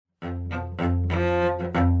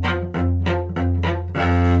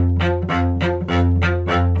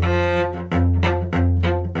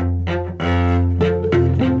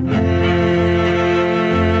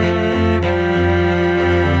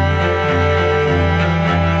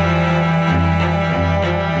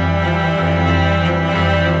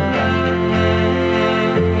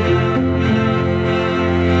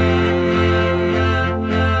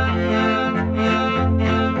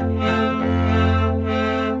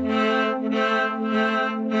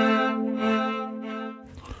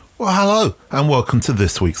Well, hello, and welcome to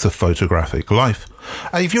this week's of Photographic Life.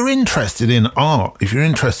 If you're interested in art, if you're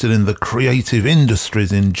interested in the creative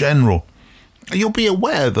industries in general, you'll be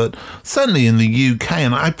aware that certainly in the UK,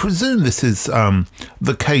 and I presume this is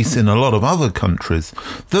the case in a lot of other countries,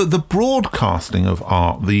 the broadcasting of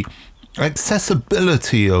art, the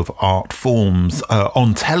accessibility of art forms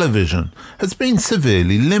on television has been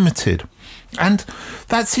severely limited. And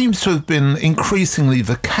that seems to have been increasingly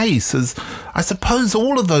the case, as I suppose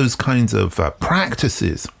all of those kinds of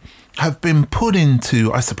practices have been put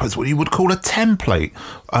into, I suppose, what you would call a template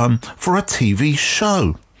for a TV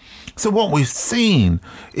show. So what we've seen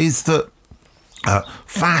is that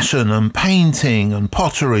fashion and painting and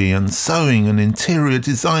pottery and sewing and interior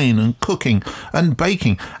design and cooking and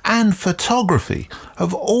baking and photography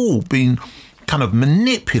have all been kind of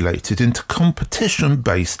manipulated into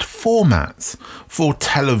competition-based formats for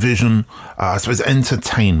television, I suppose,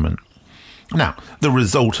 entertainment. Now, the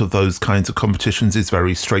result of those kinds of competitions is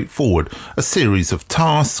very straightforward. A series of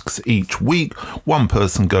tasks each week. One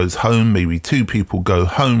person goes home, maybe two people go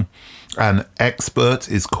home. An expert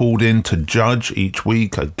is called in to judge each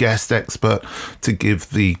week, a guest expert, to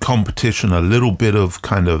give the competition a little bit of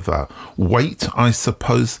kind of weight, I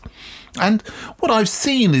suppose. And what I've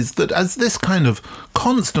seen is that as this kind of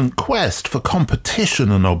constant quest for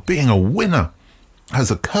competition and of being a winner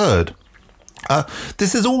has occurred,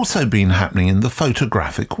 this has also been happening in the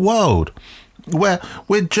photographic world, where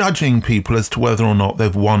we're judging people as to whether or not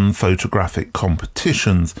they've won photographic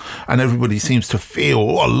competitions. And everybody seems to feel,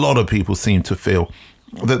 or a lot of people seem to feel,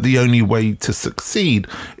 that the only way to succeed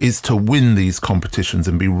is to win these competitions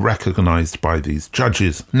and be recognised by these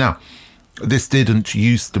judges. Now, this didn't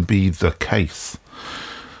used to be the case.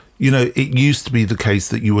 You know, it used to be the case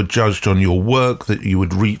that you were judged on your work, that you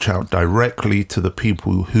would reach out directly to the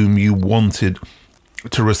people whom you wanted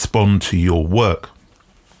to respond to your work.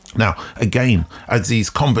 Now, again, as these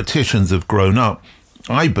competitions have grown up,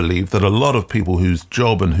 I believe that a lot of people whose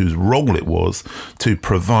job and whose role it was to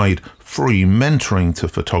provide free mentoring to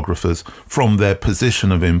photographers from their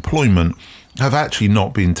position of employment have actually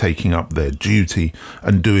not been taking up their duty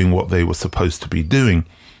and doing what they were supposed to be doing.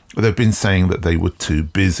 They've been saying that they were too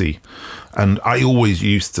busy. And I always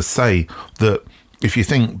used to say that if you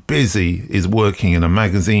think busy is working in a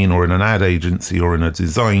magazine or in an ad agency or in a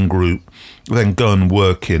design group, then go and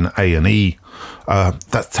work in A&E.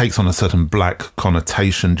 That takes on a certain black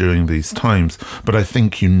connotation during these times, but I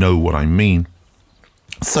think you know what I mean.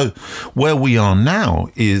 So where we are now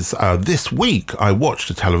is this week I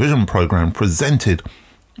watched a television program presented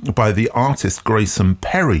by the artist Grayson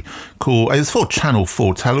Perry called, it was for Channel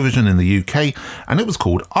 4 television in the UK, and it was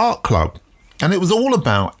called Art Club. And it was all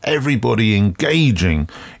about everybody engaging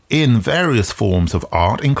in various forms of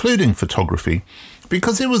art, including photography,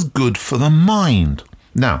 because it was good for the mind.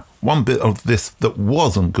 Now, one bit of this that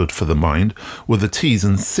wasn't good for the mind were the T's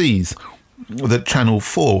and C's that Channel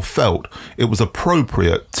 4 felt it was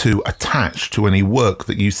appropriate to attach to any work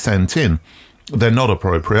that you sent in. They're not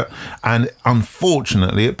appropriate, and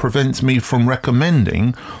unfortunately it prevents me from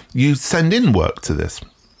recommending you send in work to this,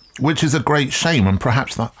 which is a great shame and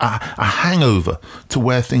perhaps a hangover to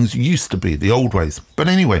where things used to be, the old ways. But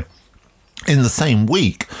anyway, in the same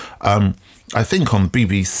week, I think on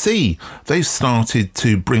BBC, they've started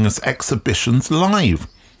to bring us exhibitions live.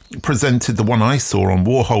 Presented the one I saw on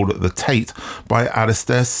Warhol at the Tate by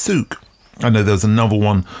Alistair Sook. I know there's another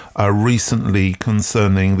one recently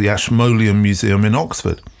concerning the Ashmolean Museum in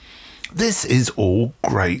Oxford. This is all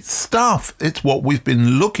great stuff. It's what we've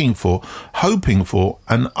been looking for, hoping for,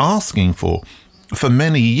 and asking for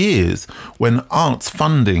many years, when arts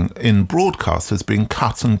funding in broadcast has been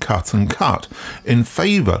cut and cut and cut in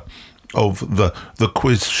favour of the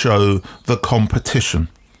quiz show, the competition.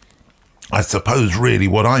 I suppose really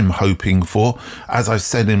what I'm hoping for, as I've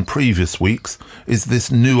said in previous weeks, is this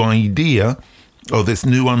new idea or this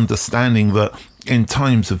new understanding that in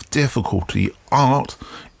times of difficulty, art,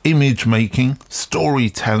 image making,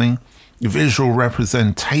 storytelling, visual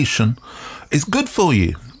representation is good for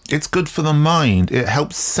you. It's good for the mind. It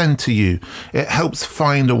helps center you. It helps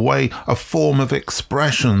find a way, a form of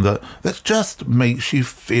expression that just makes you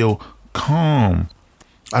feel calm.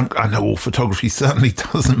 I know all photography certainly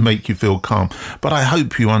doesn't make you feel calm, but I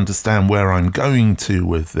hope you understand where I'm going to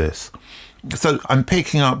with this. So I'm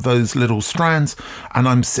picking up those little strands and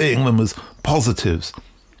I'm seeing them as positives,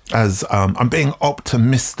 as I'm being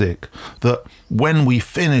optimistic that when we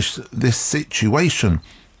finish this situation,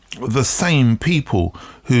 the same people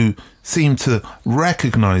who seem to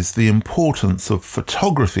recognize the importance of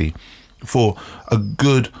photography for a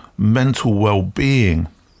good mental well-being,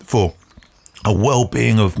 for a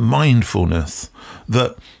well-being of mindfulness,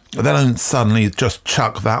 that They don't suddenly just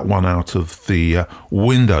chuck that one out of the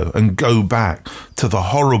window and go back to the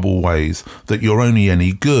horrible ways that you're only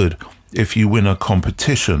any good if you win a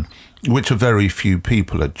competition, which a very few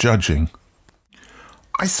people are judging.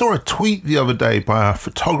 I saw a tweet the other day by a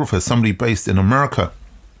photographer, somebody based in America,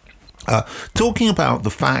 talking about the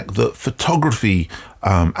fact that photography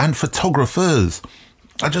and photographers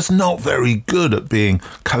are just not very good at being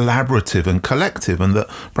collaborative and collective, and that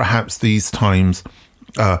perhaps these times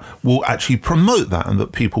will actually promote that and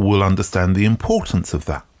that people will understand the importance of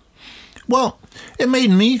that. Well, it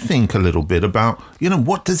made me think a little bit about,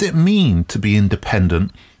 what does it mean to be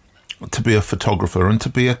independent, to be a photographer and to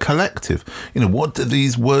be a collective? What do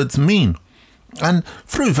these words mean? And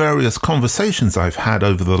through various conversations I've had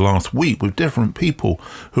over the last week with different people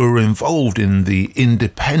who are involved in the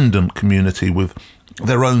independent community with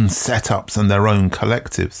their own setups and their own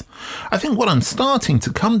collectives, I think what I'm starting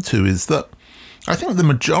to come to is that I think the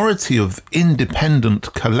majority of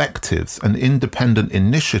independent collectives and independent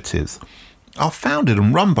initiatives are founded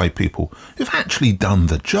and run by people who've actually done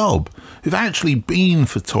the job, who've actually been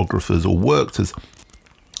photographers or worked as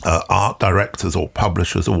art directors or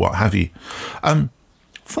publishers or what have you.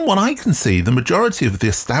 From what I can see, the majority of the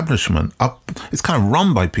establishment is kind of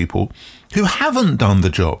run by people who haven't done the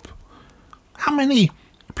job. How many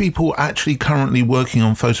people actually currently working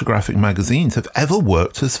on photographic magazines have ever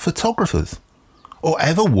worked as photographers or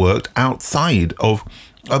ever worked outside of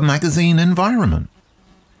a magazine environment?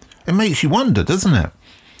 It makes you wonder, doesn't it?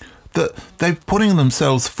 That they're putting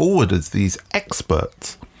themselves forward as these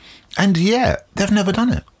experts, and yet they've never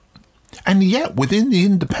done it. And yet within the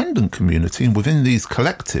independent community and within these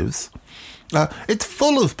collectives, it's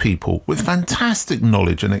full of people with fantastic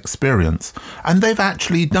knowledge and experience, and they've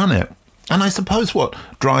actually done it. And I suppose what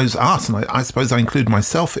drives us, and I suppose I include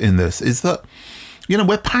myself in this, is that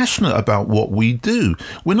we're passionate about what we do.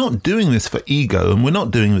 We're not doing this for ego, and we're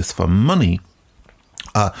not doing this for money.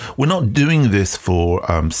 We're not doing this for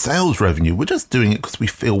sales revenue. We're just doing it because we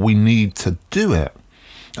feel we need to do it.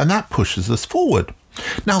 And that pushes us forward.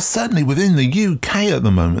 Now, certainly within the UK at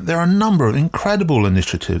the moment, there are a number of incredible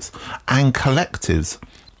initiatives and collectives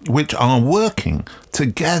which are working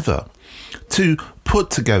together to put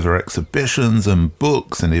together exhibitions and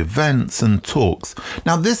books and events and talks.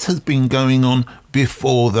 Now, this has been going on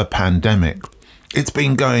before the pandemic. It's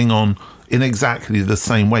been going on in exactly the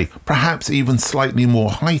same way, perhaps even slightly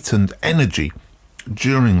more heightened energy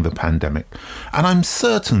during the pandemic. And I'm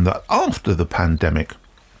certain that after the pandemic,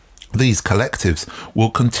 these collectives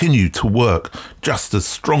will continue to work just as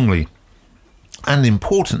strongly and,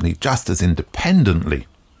 importantly, just as independently.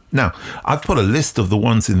 Now, I've put a list of the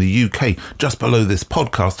ones in the UK just below this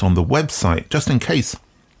podcast on the website, just in case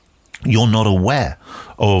you're not aware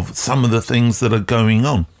of some of the things that are going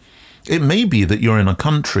on. It may be that you're in a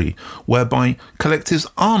country whereby collectives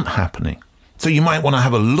aren't happening. So you might want to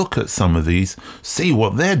have a look at some of these, see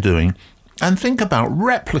what they're doing, and think about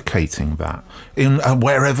replicating that in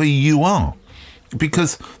wherever you are.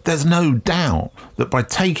 Because there's no doubt that by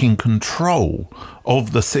taking control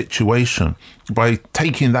of the situation, by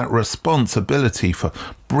taking that responsibility for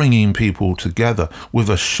bringing people together with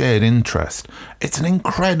a shared interest, it's an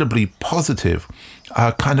incredibly positive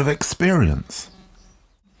kind of experience.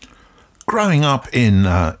 Growing up in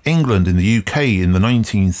England, in the UK in the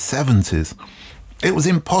 1970s, it was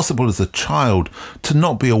impossible as a child to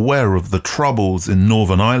not be aware of the troubles in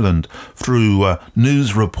Northern Ireland through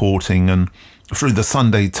news reporting and through the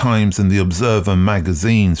Sunday Times and the Observer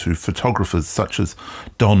magazine, through photographers such as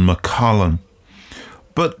Don McNaughton.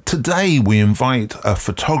 But today we invite a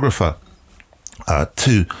photographer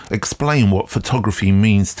to explain what photography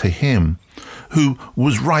means to him, who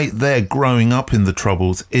was right there growing up in the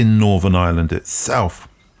Troubles in Northern Ireland itself.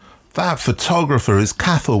 That photographer is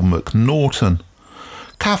Cathal McNaughton.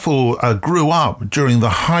 Cathal grew up during the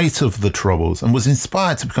height of the Troubles and was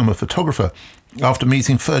inspired to become a photographer after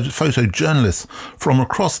meeting photojournalists from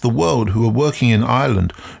across the world who were working in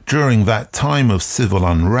Ireland during that time of civil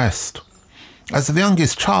unrest. As the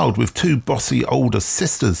youngest child with two bossy older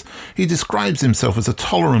sisters, he describes himself as a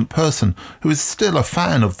tolerant person who is still a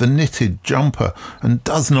fan of the knitted jumper and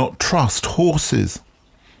does not trust horses.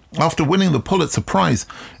 After winning the Pulitzer Prize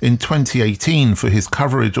in 2018 for his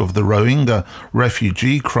coverage of the Rohingya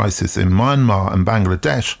refugee crisis in Myanmar and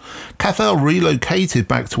Bangladesh, Cathal relocated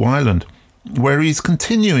back to Ireland, where he's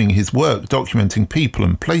continuing his work documenting people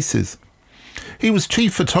and places. He was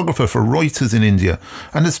chief photographer for Reuters in India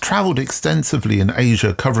and has travelled extensively in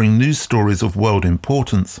Asia covering news stories of world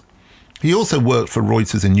importance. He also worked for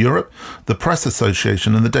Reuters in Europe, the Press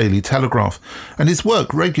Association and the Daily Telegraph, and his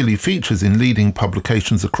work regularly features in leading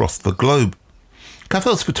publications across the globe.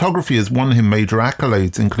 Cathal's photography has won him major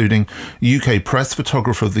accolades, including UK Press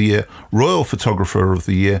Photographer of the Year, Royal Photographer of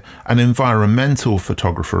the Year, and Environmental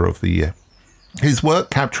Photographer of the Year. His work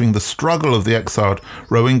capturing the struggle of the exiled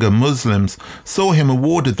Rohingya Muslims saw him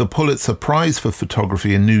awarded the Pulitzer Prize for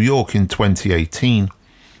Photography in New York in 2018.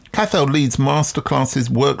 Cathal leads masterclasses,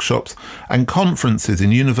 workshops and conferences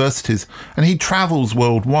in universities, and he travels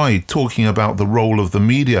worldwide talking about the role of the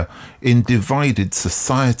media in divided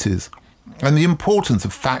societies and the importance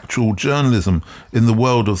of factual journalism in the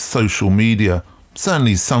world of social media,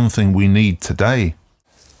 certainly something we need today.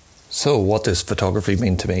 So what does photography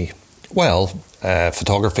mean to me? Well,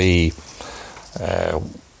 photography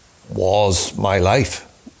was my life,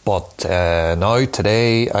 but now,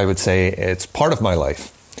 today, I would say it's part of my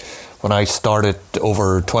life. When I started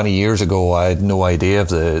over 20 years ago, I had no idea of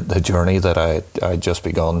the journey that I'd just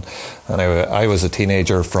begun. And I was a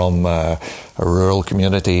teenager from a rural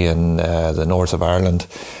community in the north of Ireland,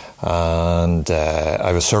 and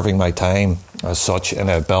I was serving my time as such in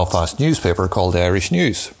a Belfast newspaper called the Irish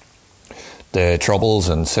News. The troubles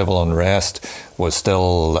and civil unrest was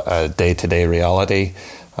still a day-to-day reality,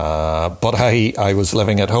 but I was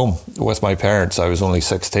living at home with my parents. I was only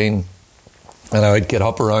 16, and I would get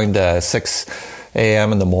up around 6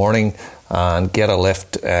 a.m. in the morning and get a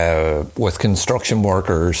lift with construction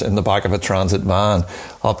workers in the back of a transit van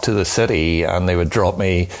up to the city, and they would drop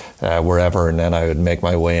me wherever, and then I would make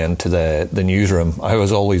my way into the newsroom. I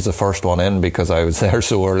was always the first one in because I was there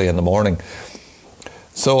so early in the morning.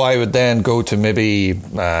 So I would then go to maybe,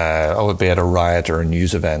 I would be at a riot or a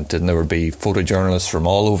news event, and there would be photojournalists from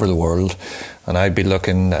all over the world, and I'd be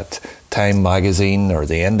looking at Time magazine or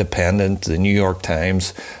The Independent, the New York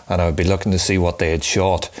Times, and I would be looking to see what they had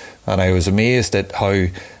shot. And I was amazed at how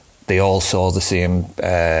they all saw the same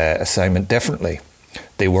assignment differently.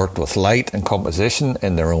 They worked with light and composition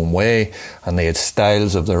in their own way, and they had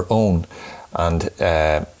styles of their own. And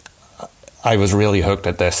I was really hooked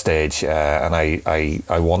at this stage, and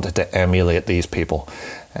I wanted to emulate these people.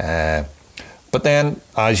 But then,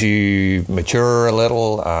 as you mature a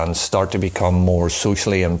little and start to become more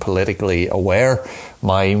socially and politically aware,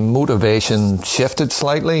 my motivation shifted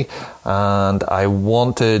slightly, and I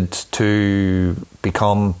wanted to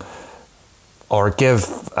become, or give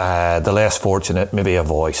the less fortunate maybe a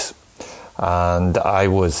voice. And I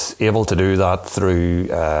was able to do that through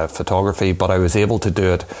photography, but I was able to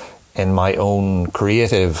do it in my own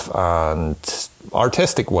creative and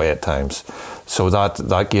artistic way at times. So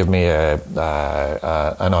that gave me an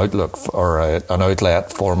outlook or an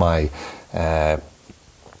outlet for my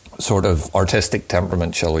sort of artistic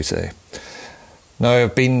temperament, shall we say. Now,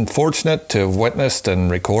 I've been fortunate to have witnessed and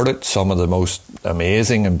recorded some of the most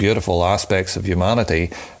amazing and beautiful aspects of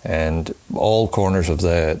humanity in all corners of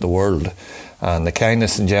the world. And the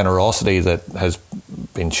kindness and generosity that has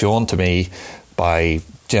been shown to me by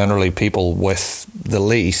generally people with the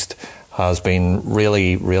least has been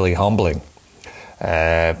really, really humbling.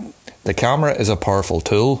 The camera is a powerful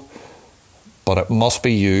tool, but it must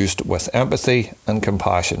be used with empathy and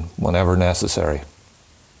compassion whenever necessary.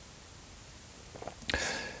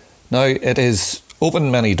 Now, it has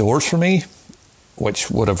opened many doors for me, which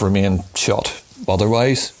would have remained shut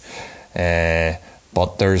otherwise.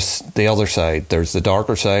 But there's the other side, there's the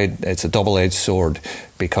darker side. It's a double-edged sword,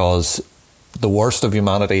 because the worst of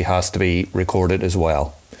humanity has to be recorded as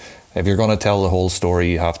well. If you're going to tell the whole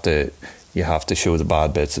story, you have to show the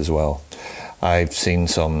bad bits as well. I've seen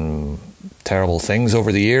some terrible things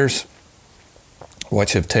over the years,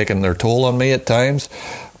 which have taken their toll on me at times,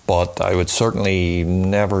 but I would certainly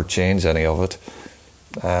never change any of it.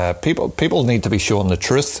 People need to be shown the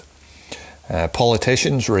truth.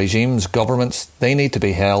 Politicians, regimes, governments, they need to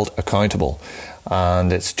be held accountable.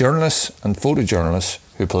 And it's journalists and photojournalists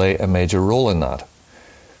who play a major role in that.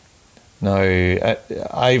 Now,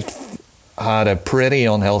 I've had a pretty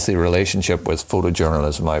unhealthy relationship with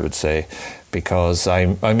photojournalism, I would say, because I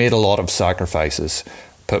made a lot of sacrifices,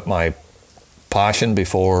 put my passion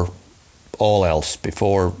before all else,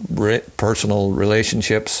 before personal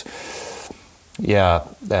relationships. I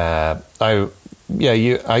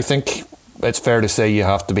think it's fair to say you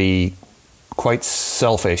have to be quite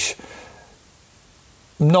selfish.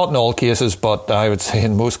 Not in all cases, but I would say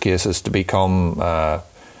in most cases, to become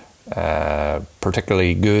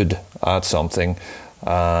particularly good at something.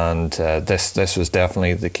 And this was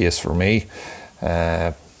definitely the case for me.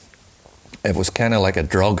 It was kind of like a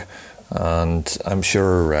drug, and I'm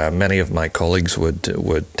sure many of my colleagues would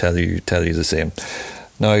tell you the same.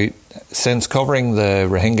 Now, since covering the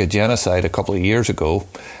Rohingya genocide a couple of years ago,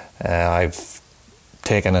 I've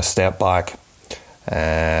taken a step back.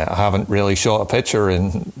 I haven't really shot a picture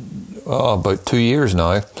in about 2 years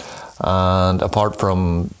now. And apart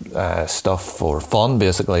from stuff for fun,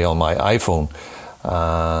 basically on my iPhone,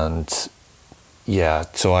 and yeah,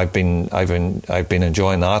 so I've been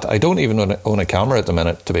enjoying that. I don't even own a camera at the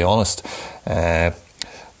minute, to be honest,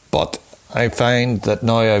 but I find that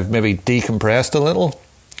now I've maybe decompressed a little,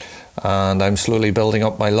 and I'm slowly building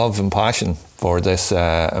up my love and passion for this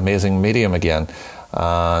amazing medium again,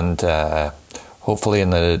 and hopefully in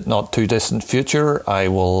the not too distant future I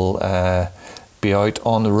will be out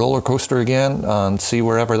on the roller coaster again and see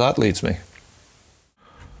wherever that leads me.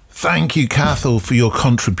 Thank you, Cathal, for your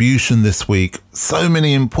contribution this week. So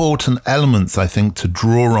many important elements, I think, to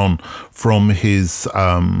draw on from his,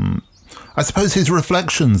 I suppose, his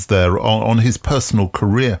reflections there on his personal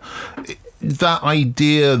career. That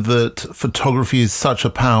idea that photography is such a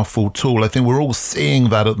powerful tool, I think we're all seeing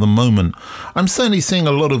that at the moment. I'm certainly seeing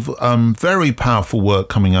a lot of very powerful work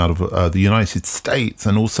coming out of the United States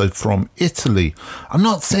and also from Italy. I'm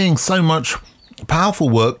not seeing so much powerful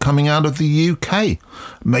work coming out of the UK.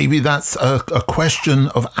 Maybe that's a question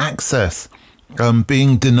of access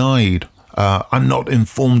being denied. I'm not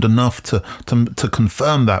informed enough to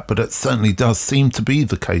confirm that, but it certainly does seem to be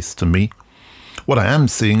the case to me. What I am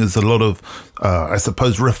seeing is a lot of, I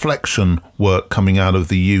suppose, reflection work coming out of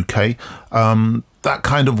the UK. That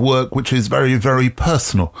kind of work which is very, very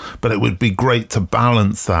personal. But it would be great to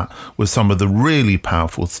balance that with some of the really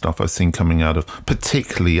powerful stuff I've seen coming out of,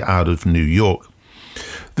 particularly out of New York.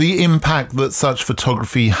 The impact that such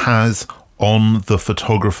photography has on the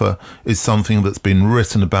photographer is something that's been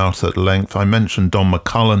written about at length. I mentioned Don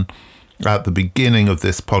McNaughton at the beginning of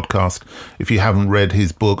this podcast. If you haven't read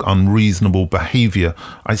his book, Unreasonable Behavior,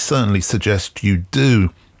 I certainly suggest you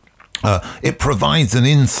do. It provides an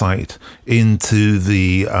insight into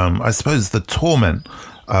the, I suppose, the torment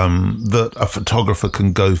that a photographer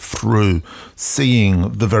can go through,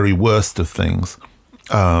 seeing the very worst of things.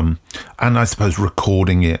 And I suppose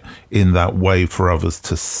recording it in that way for others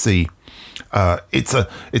to see. It's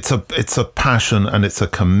a passion and it's a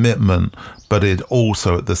commitment, but it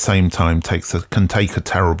also at the same time can take a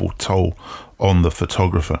terrible toll on the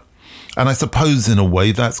photographer. And I suppose in a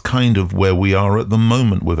way that's kind of where we are at the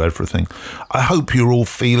moment with everything. I hope you're all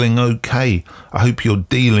feeling okay. I hope you're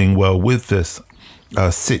dealing well with this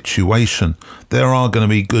situation. There are going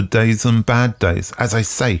to be good days and bad days. As I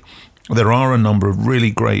say, there are a number of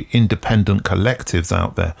really great independent collectives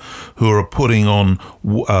out there who are putting on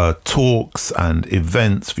talks and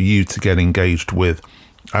events for you to get engaged with.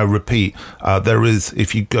 I repeat, there is,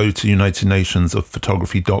 if you go to United Nations of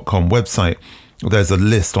Photography.com website, there's a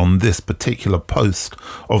list on this particular post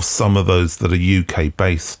of some of those that are UK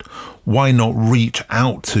based. Why not reach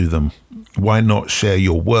out to them? Why not share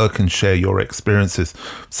your work and share your experiences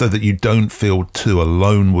so that you don't feel too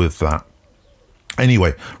alone with that?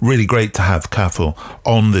 Anyway, really great to have Cathal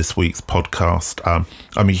on this week's podcast.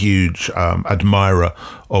 I'm a huge admirer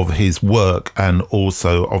of his work and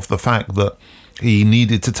also of the fact that he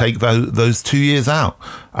needed to take those 2 years out.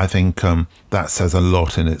 I think that says a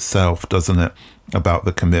lot in itself, doesn't it, about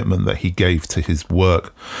the commitment that he gave to his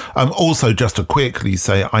work. Also, just to quickly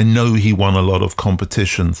say, I know he won a lot of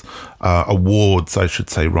competitions, awards, I should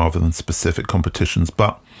say, rather than specific competitions,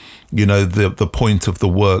 but you know, the point of the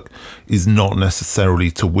work is not necessarily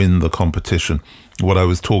to win the competition. What I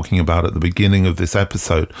was talking about at the beginning of this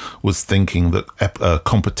episode was thinking that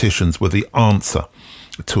competitions were the answer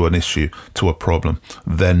to an issue, to a problem.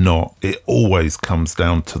 They're not. It always comes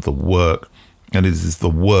down to the work, and it is the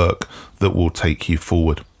work that will take you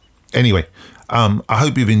forward. Anyway, I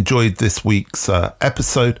hope you've enjoyed this week's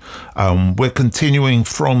episode. We're continuing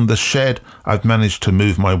from the shed. I've managed to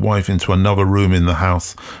move my wife into another room in the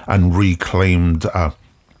house and reclaimed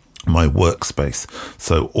my workspace.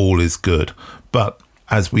 So all is good. But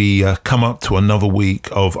as we come up to another week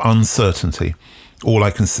of uncertainty, all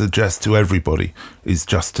I can suggest to everybody is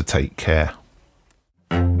just to take care.